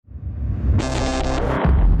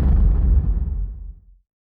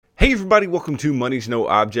Hey everybody, welcome to Money's No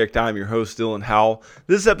Object. I'm your host, Dylan Howell.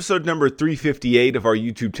 This is episode number 358 of our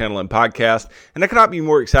YouTube channel and podcast, and I cannot be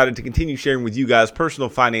more excited to continue sharing with you guys personal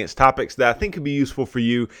finance topics that I think could be useful for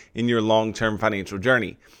you in your long-term financial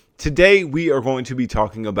journey. Today, we are going to be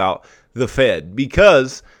talking about the Fed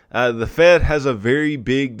because the Fed has a very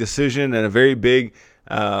big decision and a very big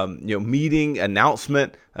meeting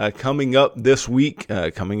announcement coming up this week,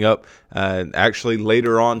 actually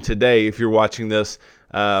later on today. If you're watching this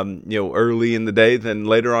early in the day, then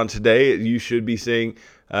later on today, you should be seeing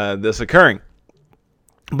this occurring.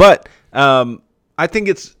 But I think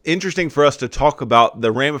it's interesting for us to talk about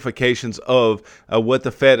the ramifications of what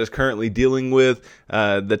the Fed is currently dealing with,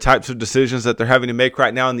 the types of decisions that they're having to make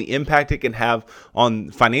right now, and the impact it can have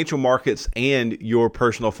on financial markets and your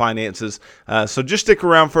personal finances. So just stick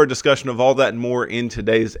around for a discussion of all that and more in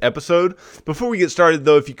today's episode. Before we get started,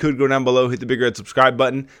 though, if you could go down below, hit the big red subscribe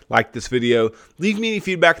button, like this video, leave me any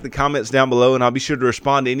feedback in the comments down below, and I'll be sure to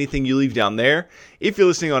respond to anything you leave down there. If you're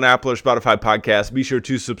listening on Apple or Spotify podcasts, be sure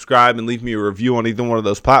to subscribe and leave me a review on either one of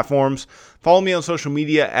those platforms. Follow me on social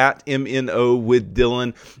media at MNO with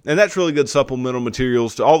Dylan. And that's really good supplemental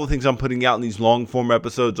materials to all the things I'm putting out in these long form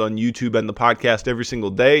episodes on YouTube and the podcast every single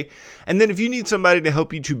day. And then if you need somebody to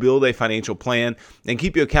help you to build a financial plan and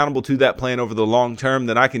keep you accountable to that plan over the long term,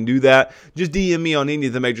 then I can do that. Just DM me on any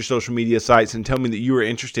of the major social media sites and tell me that you are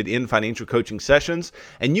interested in financial coaching sessions.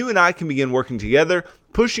 And you and I can begin working together,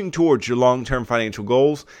 pushing towards your long-term financial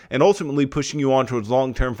goals and ultimately pushing you on towards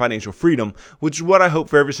long-term financial freedom, which is what I hope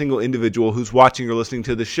for every single individual who's watching or listening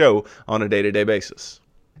to the show on a day-to-day basis.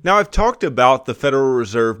 Now, I've talked about the Federal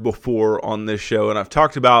Reserve before on this show, and I've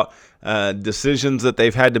talked about decisions that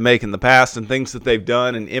they've had to make in the past and things that they've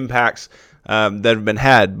done and impacts that have been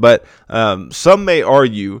had. But some may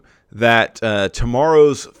argue that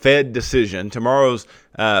tomorrow's Fed decision, tomorrow's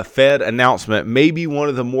Fed announcement may be one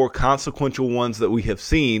of the more consequential ones that we have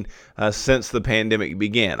seen since the pandemic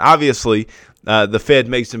began. Obviously, the Fed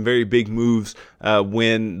made some very big moves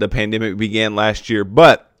when the pandemic began last year,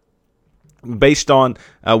 but based on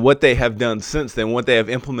what they have done since then, what they have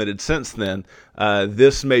implemented since then,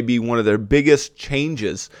 this may be one of their biggest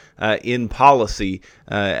changes in policy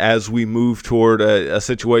as we move toward a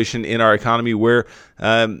situation in our economy where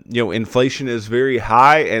inflation is very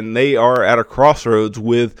high and they are at a crossroads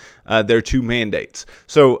with their two mandates.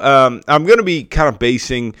 So I'm going to be kind of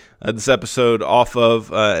basing this episode off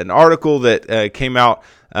of an article that came out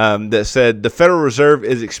that said the Federal Reserve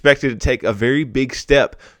is expected to take a very big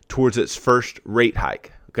step towards its first rate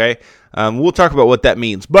hike. Okay, we'll talk about what that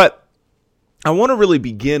means, but I want to really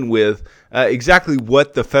begin with exactly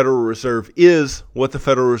what the Federal Reserve is, what the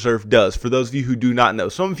Federal Reserve does. For those of you who do not know,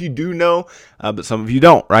 some of you do know, but some of you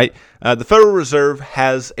don't. Right? The Federal Reserve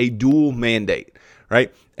has a dual mandate,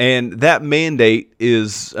 right? And that mandate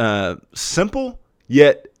is simple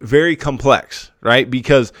yet very complex, right?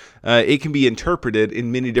 Because it can be interpreted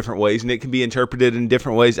in many different ways, and it can be interpreted in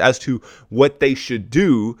different ways as to what they should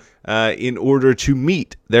do in order to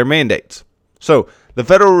meet their mandates. So the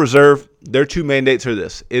Federal Reserve, their two mandates are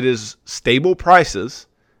this. It is stable prices,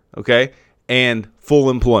 okay, and full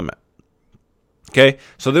employment, okay?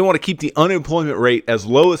 So they want to keep the unemployment rate as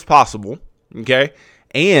low as possible, okay?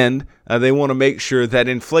 And they want to make sure that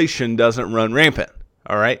inflation doesn't run rampant,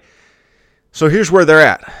 all right? So here's where they're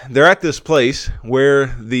at. They're at this place where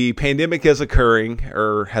the pandemic is occurring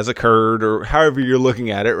or has occurred or however you're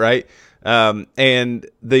looking at it, right? And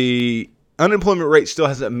the unemployment rate still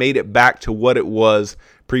hasn't made it back to what it was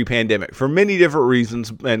pre-pandemic for many different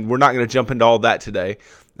reasons, and we're not going to jump into all that today.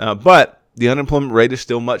 But the unemployment rate is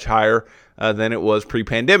still much higher than it was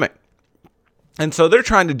pre-pandemic. And so they're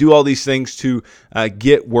trying to do all these things to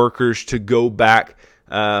get workers to go back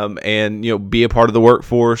and be a part of the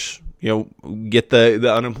workforce, get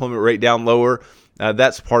the unemployment rate down lower.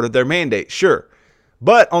 That's part of their mandate, sure.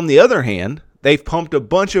 But on the other hand, they've pumped a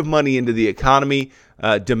bunch of money into the economy.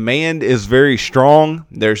 Demand is very strong.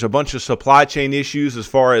 There's a bunch of supply chain issues as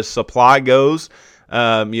far as supply goes.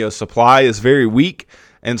 Supply is very weak.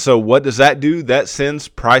 And so what does that do? That sends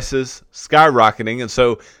prices skyrocketing. And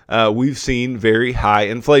so we've seen very high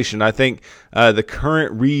inflation. I think the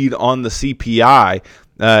current read on the CPI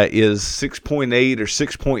is 6.8 or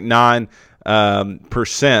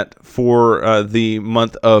 6.9% for the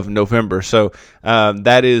month of November. So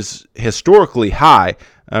that is historically high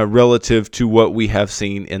relative to what we have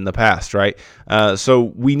seen in the past, right?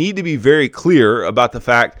 So we need to be very clear about the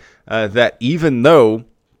fact that even though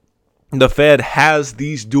the Fed has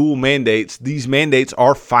these dual mandates. These mandates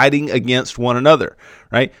are fighting against one another,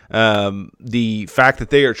 right? The fact that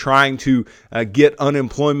they are trying to get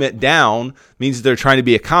unemployment down means they're trying to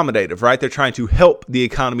be accommodative, right? They're trying to help the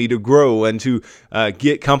economy to grow and to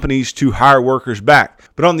get companies to hire workers back.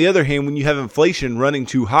 But on the other hand, when you have inflation running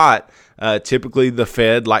too hot, typically the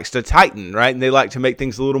Fed likes to tighten, right? And they like to make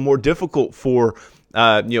things a little more difficult for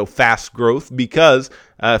fast growth, because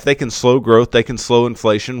if they can slow growth, they can slow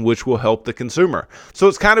inflation, which will help the consumer. So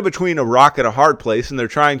it's kind of between a rock and a hard place, and they're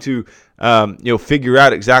trying to figure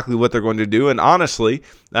out exactly what they're going to do. And honestly,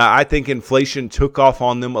 I think inflation took off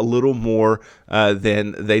on them a little more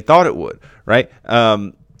than they thought it would, right?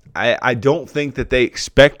 I don't think that they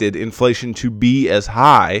expected inflation to be as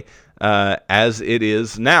high as it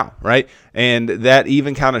is now, right? And that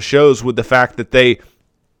even kind of shows with the fact that they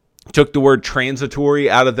took the word transitory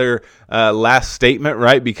out of their last statement,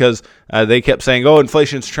 right? Because they kept saying, oh,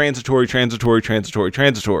 inflation's transitory.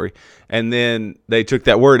 And then they took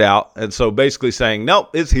that word out. And so basically saying,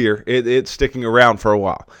 nope, it's here. It's sticking around for a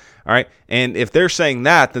while. All right. And if they're saying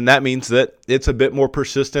that, then that means that it's a bit more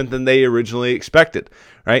persistent than they originally expected,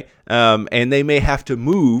 right? And they may have to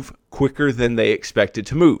move quicker than they expected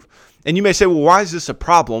to move. And you may say, well, why is this a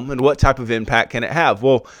problem and what type of impact can it have?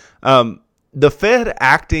 Well, the Fed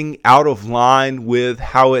acting out of line with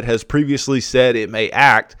how it has previously said it may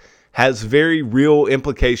act has very real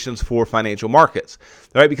implications for financial markets,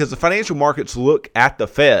 right? Because the financial markets look at the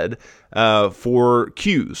Fed for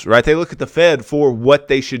cues, right? They look at the Fed for what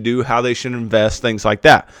they should do, how they should invest, things like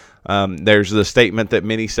that. There's the statement that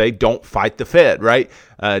many say, don't fight the Fed, right?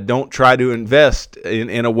 Don't try to invest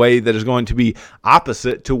in a way that is going to be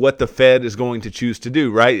opposite to what the Fed is going to choose to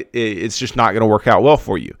do, right? It's just not going to work out well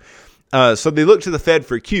for you. So they look to the Fed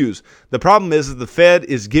for cues. The problem is that the Fed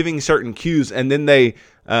is giving certain cues, and then they,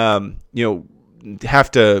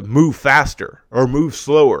 have to move faster or move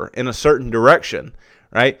slower in a certain direction,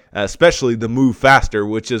 right? Especially the move faster,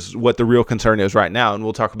 which is what the real concern is right now, and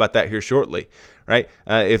we'll talk about that here shortly, right?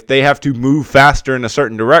 If they have to move faster in a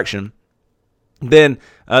certain direction, then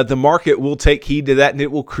the market will take heed to that, and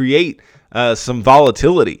it will create some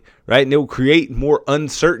volatility, right? And it will create more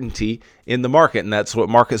uncertainty in the market, and that's what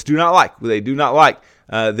markets do not like. They do not like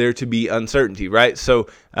there to be uncertainty, right? So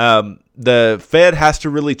the Fed has to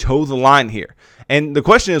really toe the line here. And the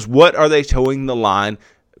question is, what are they towing the line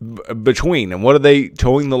between, and what are they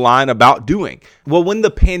towing the line about doing? Well, when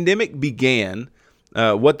the pandemic began,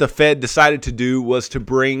 what the Fed decided to do was to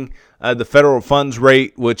bring the federal funds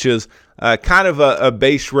rate, which is kind of a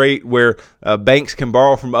base rate where banks can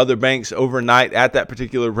borrow from other banks overnight at that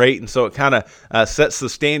particular rate. And so it kind of sets the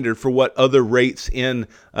standard for what other rates in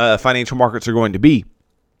financial markets are going to be.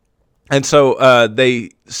 And so they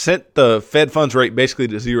sent the Fed funds rate basically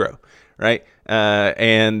to zero, right?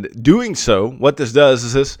 And doing so, what this does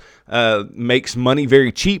is this makes money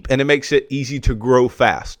very cheap, and it makes it easy to grow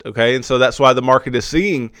fast, okay? And so that's why the market is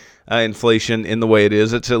seeing inflation in the way it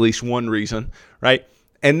is. It's at least one reason, right?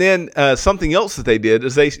 And then something else that they did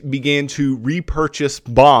is they began to repurchase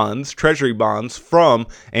bonds, treasury bonds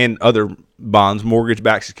and other bonds,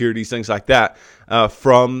 mortgage-backed securities, things like that,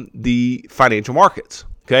 from the financial markets,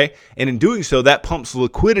 okay? And in doing so, that pumps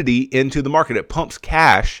liquidity into the market. It pumps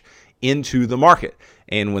cash into the market.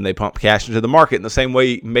 And when they pump cash into the market, in the same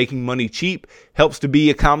way making money cheap helps to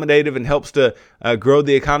be accommodative and helps to grow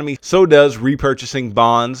the economy, so does repurchasing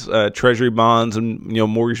bonds, treasury bonds, and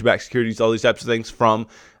mortgage-backed securities, all these types of things from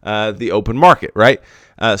the open market, right?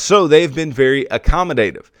 So they've been very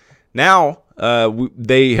accommodative. Now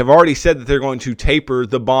they have already said that they're going to taper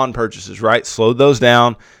the bond purchases, right? Slow those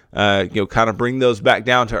down, kind of bring those back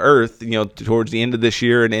down to earth, towards the end of this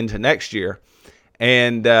year and into next year.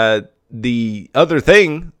 And the other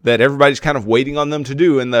thing that everybody's kind of waiting on them to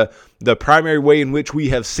do, and the primary way in which we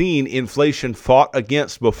have seen inflation fought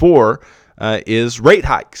against before is rate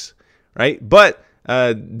hikes, right? But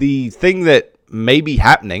the thing that may be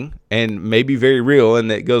happening and may be very real,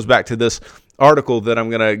 and it goes back to this article that I'm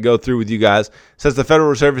going to go through with you guys, says the Federal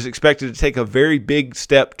Reserve is expected to take a very big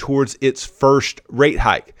step towards its first rate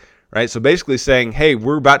hike, right? So basically saying, hey,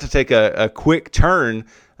 we're about to take a quick turn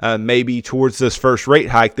maybe towards this first rate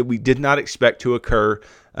hike that we did not expect to occur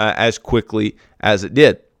as quickly as it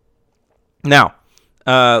did. Now,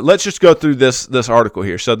 let's just go through this article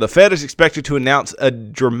here. So the Fed is expected to announce a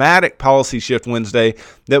dramatic policy shift Wednesday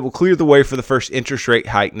that will clear the way for the first interest rate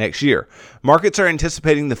hike next year. Markets are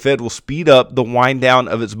anticipating the Fed will speed up the wind down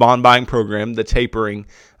of its bond buying program, the tapering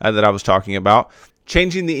that I was talking about,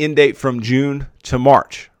 changing the end date from June to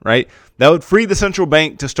March, right? That would free the central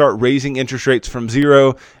bank to start raising interest rates from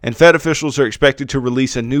zero, and Fed officials are expected to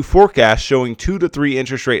release a new forecast showing 2 to 3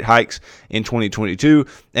 interest rate hikes in 2022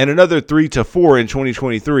 and another 3 to 4 in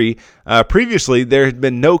 2023. Previously, there had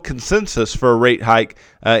been no consensus for a rate hike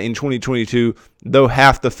in 2022, though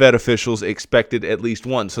half the Fed officials expected at least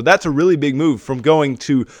one. So that's a really big move from going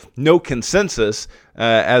to no consensus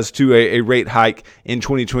as to a rate hike in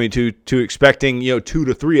 2022 to expecting 2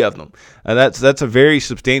 to 3 of them. That's a very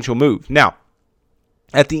substantial move. Now,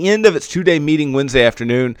 at the end of its two-day meeting Wednesday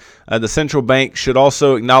afternoon, the central bank should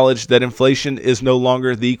also acknowledge that inflation is no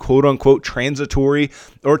longer the quote-unquote transitory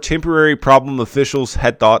or temporary problem officials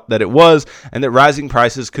had thought that it was, and that rising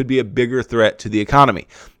prices could be a bigger threat to the economy.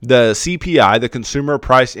 The CPI, the Consumer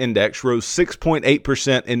Price Index, rose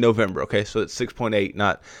 6.8% in November. Okay, so it's 6.8,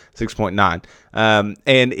 not 6.9.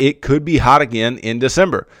 And it could be hot again in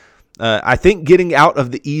December. I think getting out of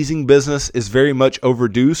the easing business is very much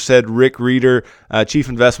overdue, said Rick Reeder, Chief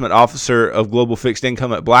Investment Officer of Global Fixed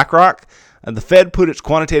Income at BlackRock. The Fed put its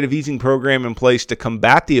quantitative easing program in place to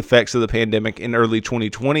combat the effects of the pandemic in early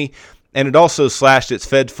 2020, and it also slashed its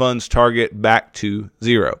Fed funds target back to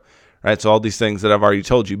zero. Right, so all these things that I've already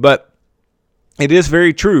told you. But it is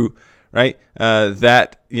very true, right,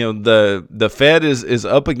 that the Fed is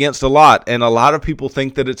up against a lot, and a lot of people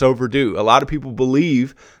think that it's overdue. A lot of people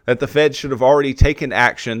believe that the Fed should have already taken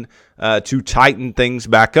action to tighten things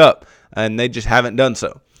back up, and they just haven't done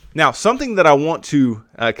so. Now, something that I want to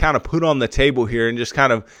kind of put on the table here and just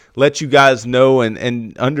kind of let you guys know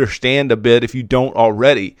and understand a bit if you don't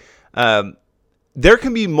already, there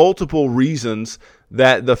can be multiple reasons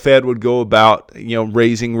that the Fed would go about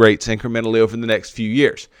raising rates incrementally over the next few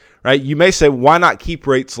years. Right? You may say, why not keep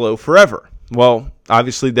rates low forever? Well,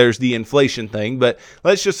 obviously there's the inflation thing, but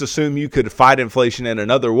let's just assume you could fight inflation in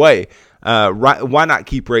another way. Why not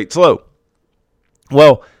keep rates low?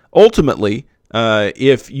 Well, ultimately,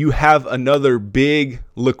 if you have another big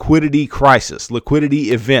liquidity crisis,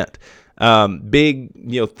 liquidity event, big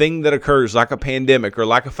thing that occurs like a pandemic or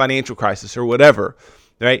like a financial crisis or whatever,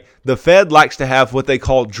 right? The Fed likes to have what they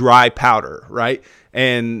call dry powder, right?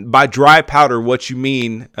 And by dry powder, what you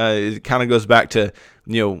mean, it kind of goes back to,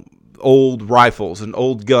 old rifles and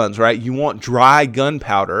old guns, right? You want dry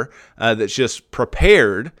gunpowder that's just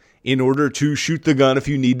prepared in order to shoot the gun if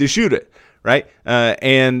you need to shoot it, right?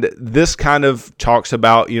 And this kind of talks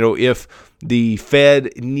about, if the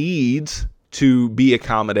Fed needs to be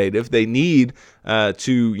accommodative, they need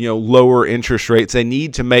to lower interest rates, they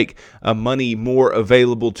need to make money more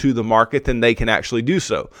available to the market, then they can actually do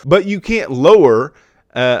so. But you can't lower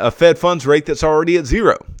a Fed funds rate that's already at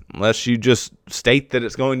zero unless you just state that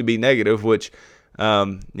it's going to be negative, which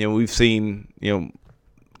we've seen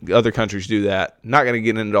other countries do that. Not going to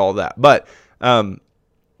get into all that, but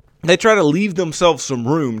they try to leave themselves some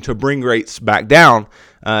room to bring rates back down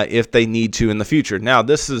if they need to in the future. Now,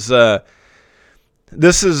 this is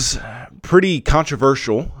pretty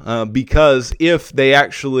controversial because if they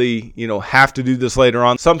actually, have to do this later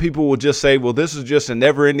on, some people will just say, well, this is just a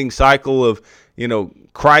never-ending cycle of,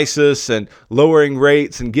 crisis and lowering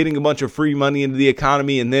rates and getting a bunch of free money into the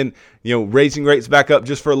economy and then, raising rates back up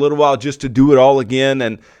just for a little while just to do it all again.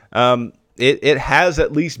 And it has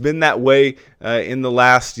at least been that way in the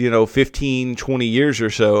last, 15, 20 years or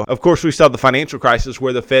so. Of course, we saw the financial crisis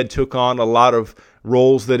where the Fed took on a lot of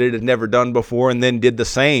roles that it had never done before and then did the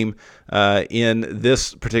same in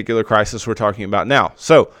this particular crisis we're talking about now.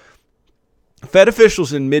 So Fed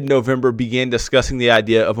officials in mid-November began discussing the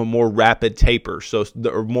idea of a more rapid taper, so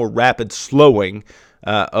or more rapid slowing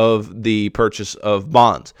of the purchase of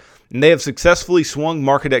bonds. And they have successfully swung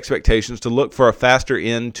market expectations to look for a faster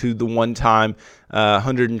end to the one-time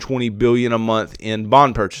 $120 billion a month in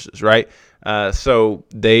bond purchases, right? So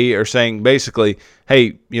they are saying basically,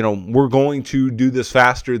 hey, we're going to do this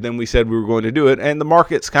faster than we said we were going to do it. And the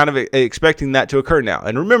market's kind of expecting that to occur now.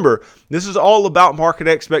 And remember, this is all about market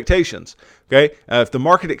expectations. Okay. If the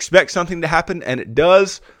market expects something to happen and it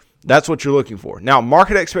does, that's what you're looking for. Now,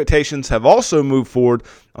 market expectations have also moved forward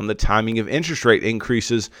on the timing of interest rate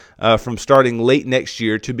increases from starting late next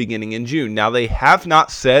year to beginning in June. Now, they have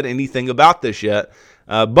not said anything about this yet,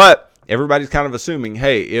 but everybody's kind of assuming,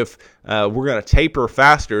 hey, if we're going to taper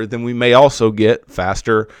faster, then we may also get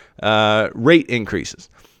faster rate increases.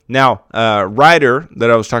 Now, Ryder,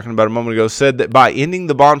 that I was talking about a moment ago, said that by ending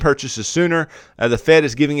the bond purchases sooner, the Fed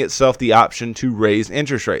is giving itself the option to raise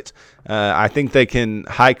interest rates. I think they can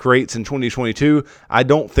hike rates in 2022. I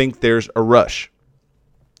don't think there's a rush.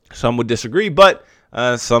 Some would disagree, but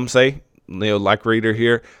some say, like Reader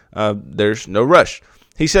here, there's no rush.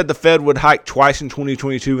 He said the Fed would hike twice in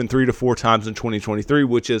 2022 and 3 to 4 times in 2023,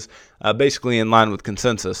 which is basically in line with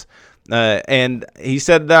consensus. And he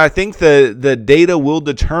said that I think the data will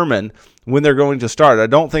determine when they're going to start. I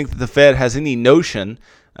don't think that the Fed has any notion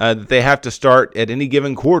that they have to start at any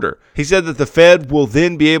given quarter. He said that the Fed will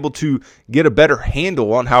then be able to get a better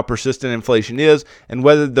handle on how persistent inflation is and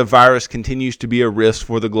whether the virus continues to be a risk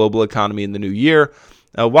for the global economy in the new year.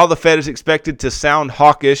 While the Fed is expected to sound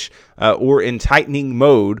hawkish or in tightening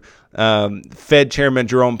mode, Fed Chairman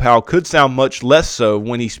Jerome Powell could sound much less so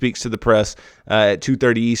when he speaks to the press at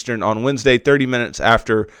 2:30 Eastern on Wednesday, 30 minutes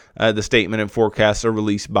after the statement and forecasts are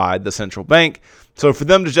released by the central bank. So for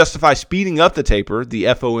them to justify speeding up the taper, the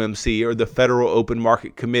FOMC, or the Federal Open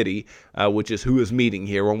Market Committee, which is who is meeting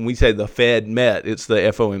here. When we say the Fed met, it's the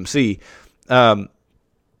FOMC.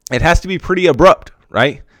 It has to be pretty abrupt,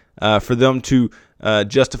 right? For them to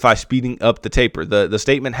justify speeding up the taper. The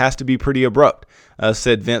statement has to be pretty abrupt,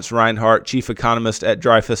 said Vince Reinhart, chief economist at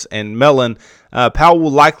Dreyfus and Mellon. Powell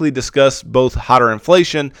will likely discuss both hotter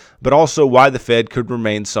inflation, but also why the Fed could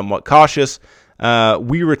remain somewhat cautious.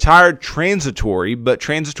 We retired transitory, but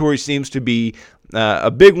transitory seems to be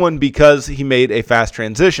a big one because he made a fast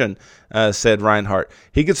transition, said Reinhart.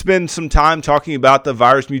 He could spend some time talking about the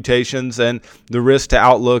virus mutations and the risk to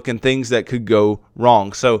outlook and things that could go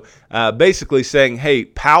wrong. So basically saying, hey,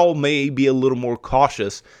 Powell may be a little more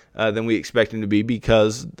cautious than we expect him to be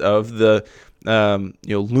because of the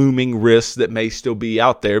looming risks that may still be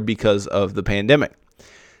out there because of the pandemic.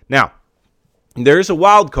 Now, there's a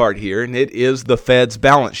wild card here, and it is the Fed's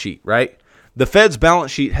balance sheet, right? The Fed's balance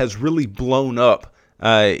sheet has really blown up,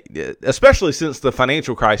 especially since the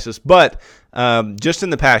financial crisis, but just in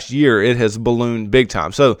the past year, it has ballooned big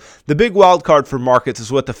time. So the big wild card for markets is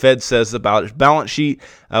what the Fed says about its balance sheet,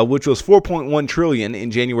 which was $4.1 trillion in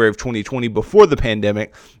January of 2020 before the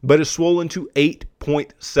pandemic, but is swollen to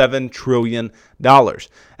 $8.7 trillion.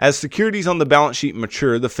 As securities on the balance sheet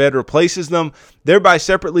mature, the Fed replaces them, thereby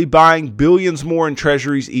separately buying billions more in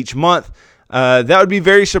treasuries each month. That would be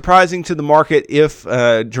very surprising to the market if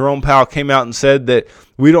Jerome Powell came out and said that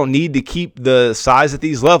we don't need to keep the size at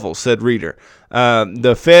these levels, said Reader.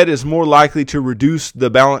 The Fed is more likely to reduce the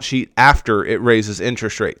balance sheet after it raises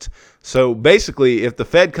interest rates. So basically, if the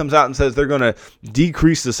Fed comes out and says they're going to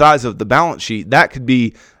decrease the size of the balance sheet, that could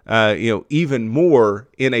be even more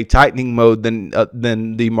in a tightening mode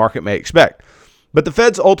than the market may expect. But the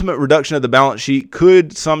Fed's ultimate reduction of the balance sheet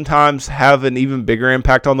could sometimes have an even bigger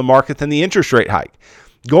impact on the market than the interest rate hike.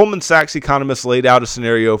 Goldman Sachs economists laid out a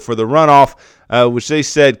scenario for the runoff, which they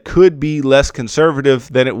said could be less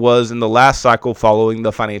conservative than it was in the last cycle following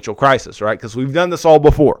the financial crisis, right? Because we've done this all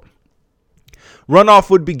before. Runoff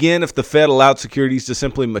would begin if the Fed allowed securities to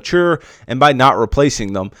simply mature, and by not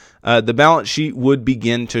replacing them, the balance sheet would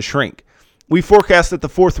begin to shrink. We forecast that the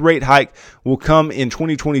fourth rate hike will come in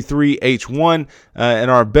 2023 H1,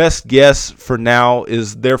 and our best guess for now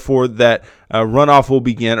is therefore that runoff will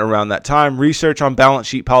begin around that time. Research on balance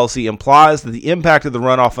sheet policy implies that the impact of the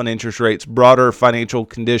runoff on interest rates, broader financial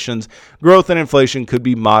conditions, growth, and inflation could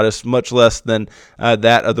be modest, much less than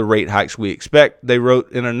that of the rate hikes we expect. They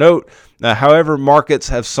wrote in a note, however, markets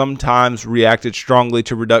have sometimes reacted strongly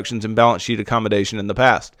to reductions in balance sheet accommodation in the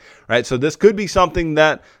past. Right, so this could be something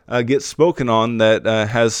that gets spoken on that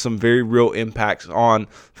has some very real impacts on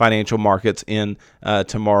financial markets in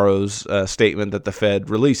tomorrow's statement that the Fed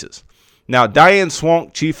releases. Now, Diane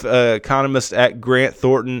Swonk, chief economist at Grant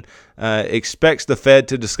Thornton, expects the Fed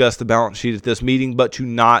to discuss the balance sheet at this meeting, but to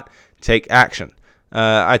not take action.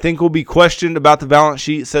 I think we'll be questioned about the balance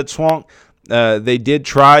sheet, said Swonk. They did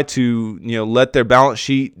try to, let their balance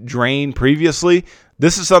sheet drain previously.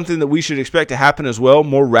 This is something that we should expect to happen as well,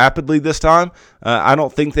 more rapidly this time. I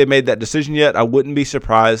don't think they made that decision yet. I wouldn't be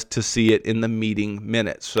surprised to see it in the meeting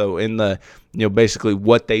minutes. So in the, basically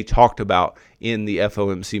what they talked about in the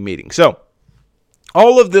FOMC meeting. So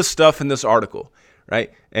all of this stuff in this article,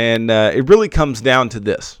 right? And it really comes down to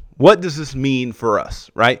this. What does this mean for us,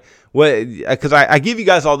 right? Because I give you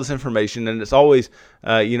guys all this information, and it's always,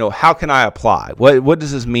 how can I apply? What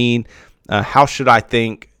does this mean? How should I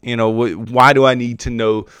think? Why do I need to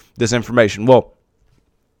know this information? Well,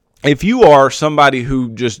 if you are somebody who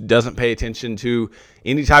just doesn't pay attention to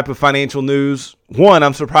any type of financial news, one,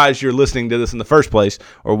 I'm surprised you're listening to this in the first place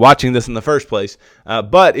or watching this in the first place.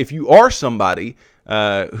 But if you are somebody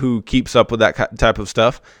who keeps up with that type of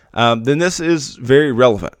stuff, then this is very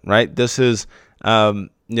relevant, right? This is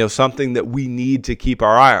something that we need to keep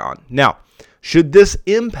our eye on. Now, should this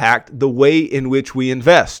impact the way in which we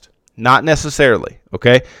invest? Not necessarily,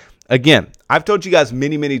 okay? Again, I've told you guys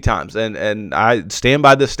many, many times, and I stand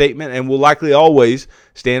by this statement and will likely always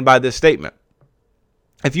stand by this statement.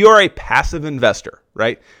 If you are a passive investor,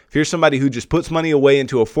 right? If you're somebody who just puts money away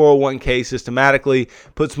into a 401k systematically,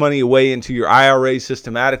 puts money away into your IRA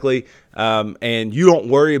systematically, and you don't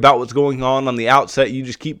worry about what's going on the outset, you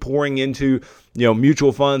just keep pouring into,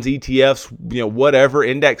 mutual funds, ETFs, whatever,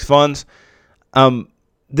 index funds,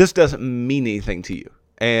 this doesn't mean anything to you,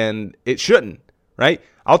 and it shouldn't, right?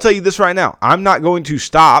 I'll tell you this right now. I'm not going to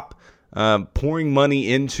stop pouring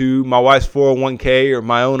money into my wife's 401k or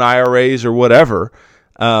my own IRAs or whatever,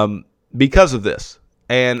 because of this.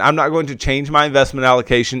 And I'm not going to change my investment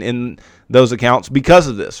allocation in those accounts because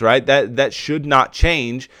of this, right? That should not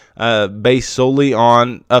change based solely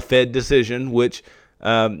on a Fed decision, which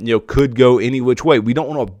could go any which way. We don't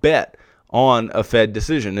want to bet on a Fed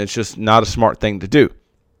decision. It's just not a smart thing to do.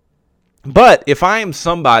 But if I am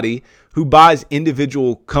somebody who buys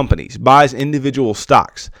individual companies, buys individual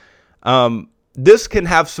stocks, this can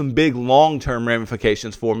have some big long-term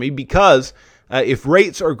ramifications for me because if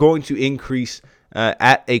rates are going to increase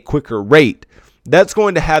at a quicker rate, that's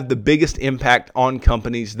going to have the biggest impact on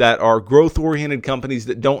companies that are growth-oriented companies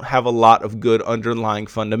that don't have a lot of good underlying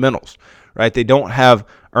fundamentals, right? They don't have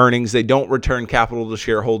earnings, they don't return capital to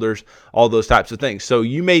shareholders, all those types of things. So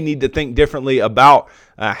you may need to think differently about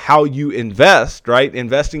how you invest, right?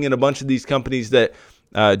 Investing in a bunch of these companies that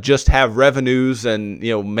just have revenues and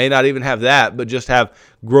may not even have that, but just have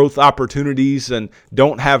growth opportunities and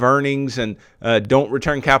don't have earnings and don't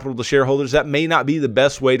return capital to shareholders. That may not be the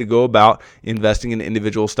best way to go about investing in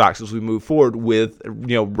individual stocks as we move forward with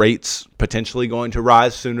rates potentially going to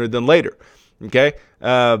rise sooner than later. Okay,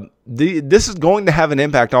 this is going to have an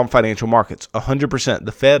impact on financial markets, 100%.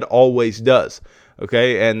 The Fed always does.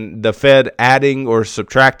 Okay, and the Fed adding or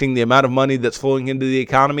subtracting the amount of money that's flowing into the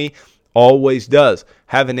economy always does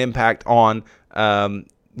have an impact on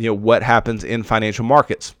what happens in financial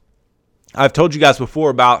markets. I've told you guys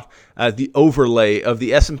before about the overlay of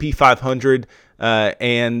the S&P 500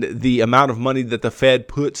 and the amount of money that the Fed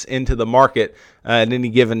puts into the market at any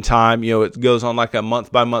given time. It goes on like a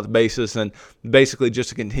month-by-month basis and basically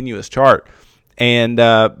just a continuous chart. And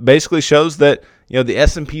basically shows that the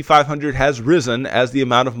S&P 500 has risen as the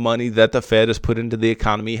amount of money that the Fed has put into the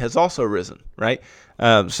economy has also risen, right?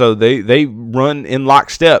 So they run in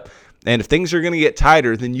lockstep. And if things are going to get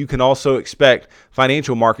tighter, then you can also expect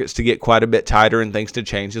financial markets to get quite a bit tighter and things to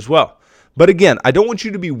change as well. But again, I don't want you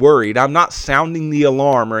to be worried. I'm not sounding the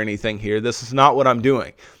alarm or anything here. This is not what I'm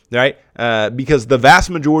doing, right? Because the vast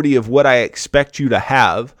majority of what I expect you to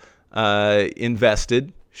have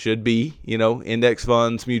invested should be, index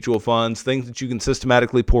funds, mutual funds, things that you can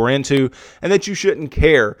systematically pour into, and that you shouldn't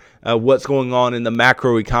care what's going on in the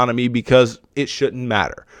macro economy because it shouldn't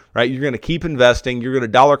matter, right? You're going to keep investing. You're going to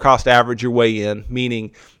dollar cost average your way in,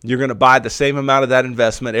 meaning you're going to buy the same amount of that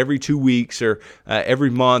investment every 2 weeks or every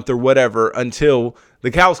month or whatever until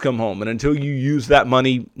the cows come home and until you use that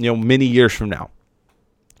money, many years from now.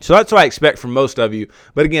 So that's what I expect from most of you.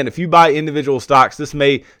 But again, if you buy individual stocks, this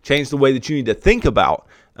may change the way that you need to think about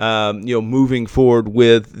moving forward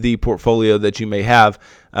with the portfolio that you may have.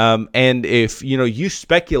 And if, you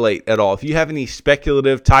speculate at all, if you have any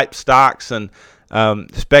speculative type stocks and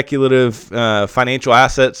speculative financial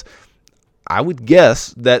assets, I would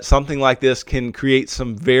guess that something like this can create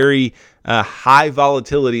some very high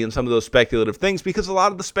volatility in some of those speculative things because a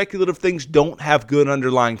lot of the speculative things don't have good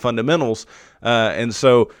underlying fundamentals. And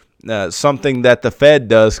so something that the Fed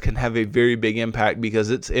does can have a very big impact because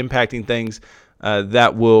it's impacting things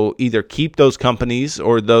that will either keep those companies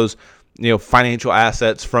or those financial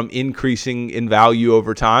assets from increasing in value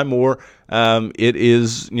over time, or it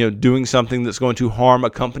is doing something that's going to harm a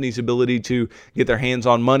company's ability to get their hands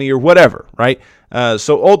on money or whatever, right?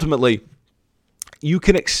 So ultimately, you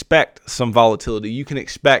can expect some volatility. You can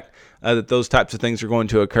expect that those types of things are going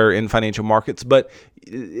to occur in financial markets, but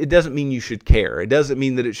it doesn't mean you should care. It doesn't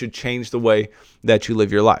mean that it should change the way that you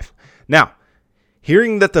live your life. Now,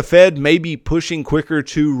 hearing that the Fed may be pushing quicker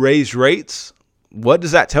to raise rates, what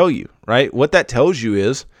does that tell you, right? What that tells you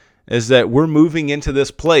is that we're moving into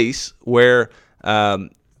this place where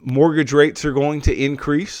mortgage rates are going to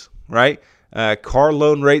increase, right? Car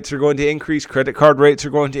loan rates are going to increase. Credit card rates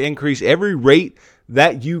are going to increase. Every rate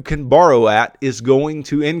that you can borrow at is going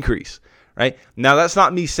to increase, right? Now, that's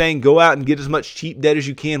not me saying go out and get as much cheap debt as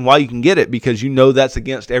you can while you can get it, because that's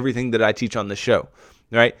against everything that I teach on the show,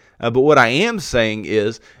 right? But what I am saying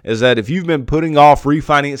is that if you've been putting off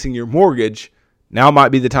refinancing your mortgage, now might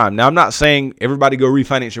be the time. Now, I'm not saying everybody go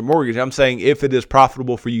refinance your mortgage. I'm saying if it is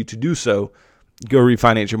profitable for you to do so, go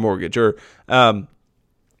refinance your mortgage. Or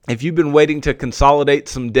if you've been waiting to consolidate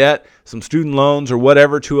some debt, some student loans or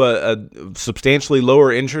whatever to a substantially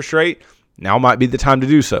lower interest rate, now might be the time to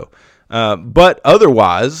do so. But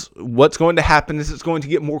otherwise, what's going to happen is it's going to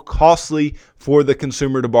get more costly for the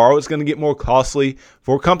consumer to borrow. It's going to get more costly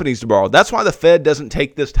for companies to borrow. That's why the Fed doesn't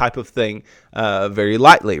take this type of thing very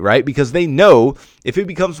lightly, right? Because they know if it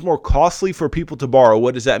becomes more costly for people to borrow,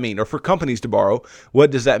 what does that mean? Or for companies to borrow,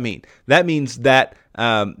 what does that mean? That means that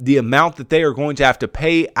the amount that they are going to have to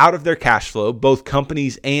pay out of their cash flow, both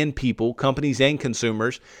companies and people, companies and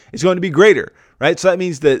consumers, is going to be greater, right? So that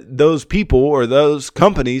means that those people or those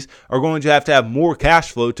companies are going to have more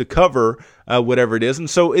cash flow to cover whatever it is. And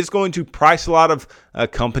so it's going to price a lot of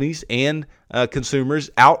companies and consumers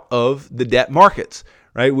out of the debt markets,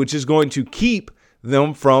 right? Which is going to keep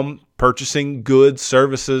them from purchasing goods,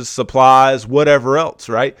 services, supplies, whatever else,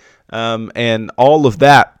 right? And all of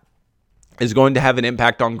that is going to have an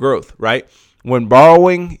impact on growth, right? When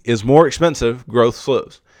borrowing is more expensive, growth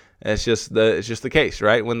slows. It's just the case,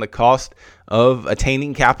 right? When the cost of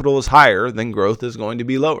attaining capital is higher, then growth is going to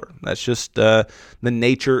be lower. That's just the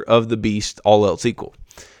nature of the beast, all else equal.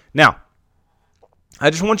 Now, I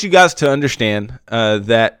just want you guys to understand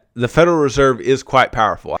that the Federal Reserve is quite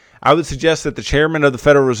powerful. I would suggest that the chairman of the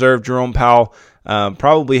Federal Reserve, Jerome Powell,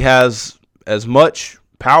 probably has as much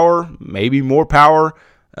power, maybe more power,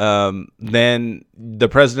 than the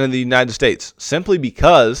President of the United States, simply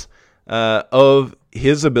because of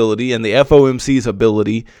his ability and the FOMC's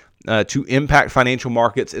ability to impact financial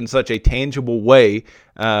markets in such a tangible way,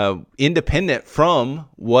 independent from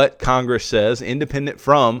what Congress says, independent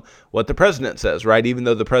from what the president says, right? Even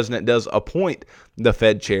though the president does appoint the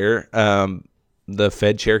Fed chair, the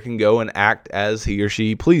Fed chair can go and act as he or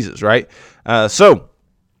she pleases, right? So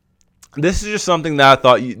this is just something that I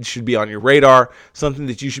thought should be on your radar, something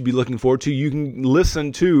that you should be looking forward to. You can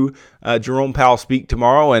listen to Jerome Powell speak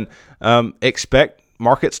tomorrow and expect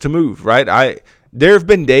markets to move, right? There have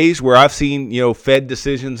been days where I've seen, Fed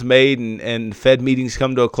decisions made and Fed meetings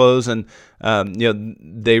come to a close and,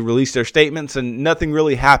 they release their statements and nothing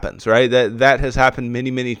really happens, right? That has happened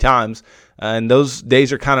many, many times. And those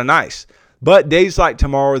days are kind of nice. But days like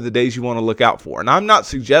tomorrow are the days you want to look out for. And I'm not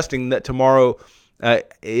suggesting that tomorrow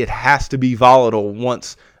it has to be volatile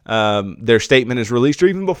once their statement is released or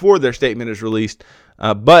even before their statement is released.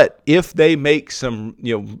 But if they make some,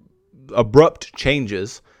 abrupt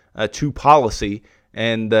changes to policy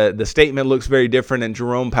and the statement looks very different and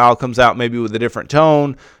Jerome Powell comes out maybe with a different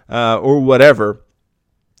tone or whatever,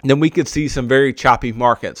 then we could see some very choppy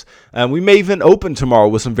markets. We may even open tomorrow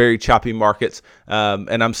with some very choppy markets.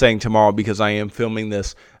 And I'm saying tomorrow because I am filming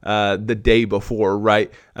this the day before,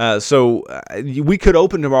 right? So we could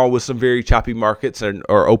open tomorrow with some very choppy markets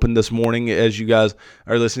or open this morning as you guys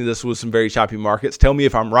are listening to this with some very choppy markets. Tell me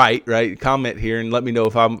if I'm right? Comment here and let me know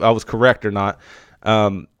if I was correct or not.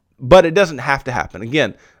 But it doesn't have to happen.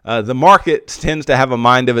 Again, the market tends to have a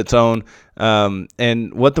mind of its own.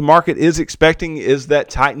 And what the market is expecting is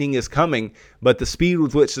that tightening is coming, but the speed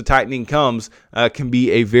with which the tightening comes can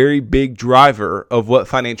be a very big driver of what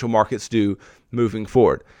financial markets do moving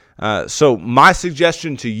forward. So my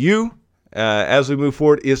suggestion to you as we move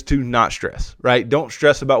forward is to not stress, right? Don't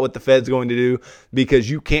stress about what the Fed's going to do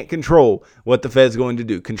because you can't control what the Fed's going to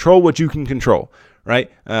do. Control what you can control.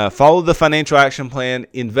 Right? Follow the financial action plan,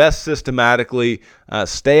 invest systematically,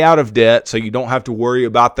 stay out of debt so you don't have to worry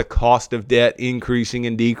about the cost of debt increasing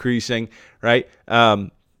and decreasing, right?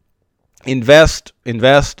 Invest,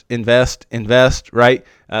 right?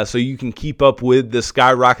 So you can keep up with the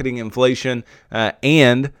skyrocketing inflation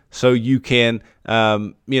and so you can,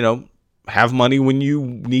 have money when you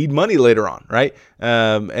need money later on, right?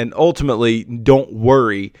 And ultimately, don't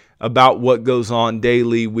worry about what goes on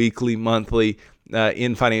daily, weekly, monthly,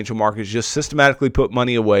 in financial markets. Just systematically put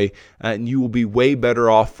money away and you will be way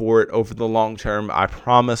better off for it over the long term. I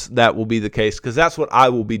promise that will be the case because that's what I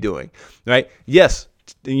will be doing, right? Yes,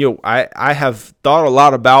 I have thought a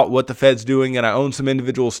lot about what the Fed's doing and I own some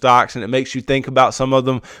individual stocks and it makes you think about some of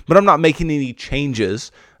them, but I'm not making any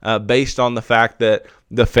changes based on the fact that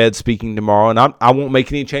the Fed's speaking tomorrow, and I won't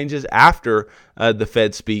make any changes after the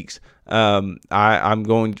Fed speaks.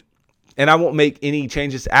 And I won't make any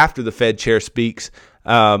changes after the Fed chair speaks.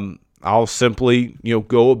 I'll simply,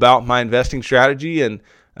 go about my investing strategy and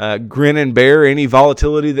grin and bear any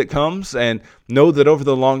volatility that comes and know that over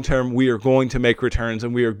the long term, we are going to make returns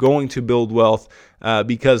and we are going to build wealth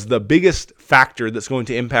because the biggest factor that's going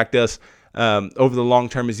to impact us over the long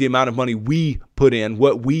term is the amount of money we put in,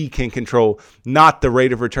 what we can control, not the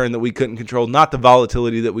rate of return that we couldn't control, not the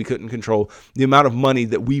volatility that we couldn't control, the amount of money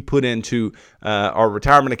that we put into our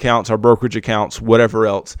retirement accounts, our brokerage accounts, whatever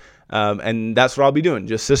else. And that's what I'll be doing,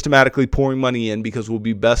 just systematically pouring money in because we'll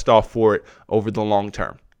be best off for it over the long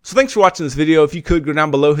term. So thanks for watching this video. If you could, go down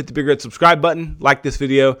below, hit the big red subscribe button, like this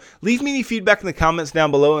video, leave me any feedback in the comments down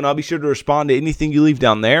below, and I'll be sure to respond to anything you leave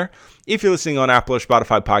down there. If you're listening on Apple or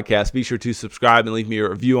Spotify podcasts, be sure to subscribe and leave me a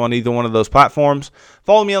review on either one of those platforms.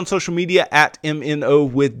 Follow me on social media at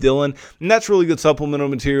MNO with Dylan, and that's really good supplemental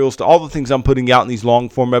materials to all the things I'm putting out in these long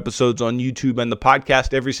form episodes on YouTube and the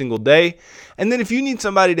podcast every single day. And then if you need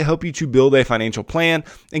somebody to help you to build a financial plan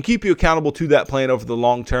and keep you accountable to that plan over the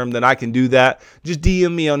long term, then I can do that. Just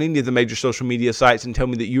DM me on any of the major social media sites and tell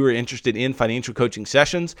me that you are interested in financial coaching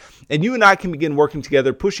sessions, and you and I can begin working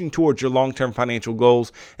together, pushing towards your long-term financial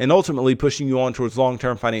goals and ultimately pushing you on towards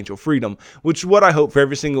long-term financial freedom, which is what I hope for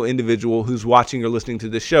every single individual who's watching or listening to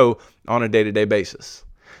this show on a day-to-day basis.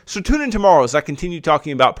 So tune in tomorrow as I continue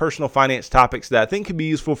talking about personal finance topics that I think can be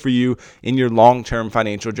useful for you in your long-term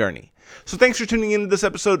financial journey. So thanks for tuning into this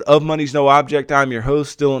episode of Money's No Object. I'm your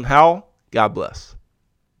host, Dylan Howell. God bless.